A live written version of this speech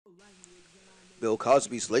Bill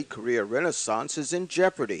Cosby's late career renaissance is in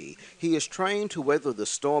jeopardy. He is trying to weather the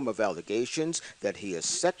storm of allegations that he has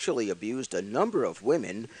sexually abused a number of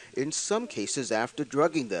women, in some cases after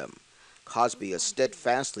drugging them. Cosby has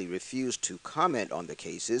steadfastly refused to comment on the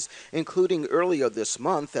cases, including earlier this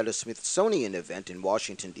month at a Smithsonian event in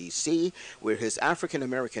Washington, D.C., where his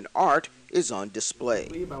African-American art is on display.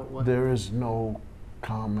 There is no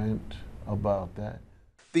comment about that.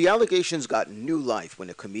 The allegations got new life when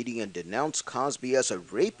a comedian denounced Cosby as a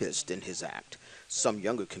rapist in his act. Some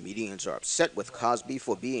younger comedians are upset with Cosby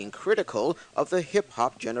for being critical of the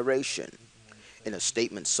hip-hop generation. In a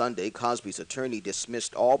statement Sunday, Cosby's attorney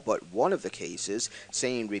dismissed all but one of the cases,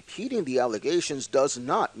 saying repeating the allegations does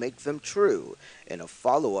not make them true. In a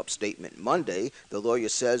follow-up statement Monday, the lawyer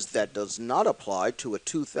says that does not apply to a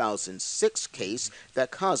 2006 case that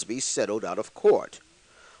Cosby settled out of court.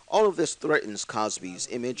 All of this threatens Cosby's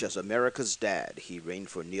image as America's dad. He reigned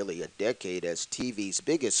for nearly a decade as TV's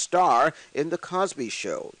biggest star in The Cosby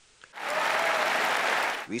Show.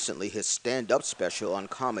 Recently, his stand-up special on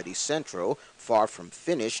Comedy Central, Far From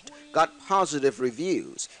Finished, got positive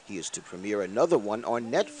reviews. He is to premiere another one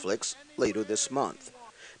on Netflix later this month.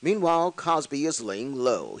 Meanwhile, Cosby is laying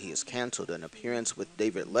low. He has canceled an appearance with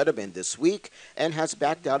David Letterman this week and has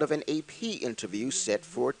backed out of an AP interview set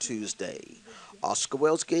for Tuesday. Oscar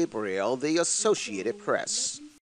Wells Gabriel, The Associated Press.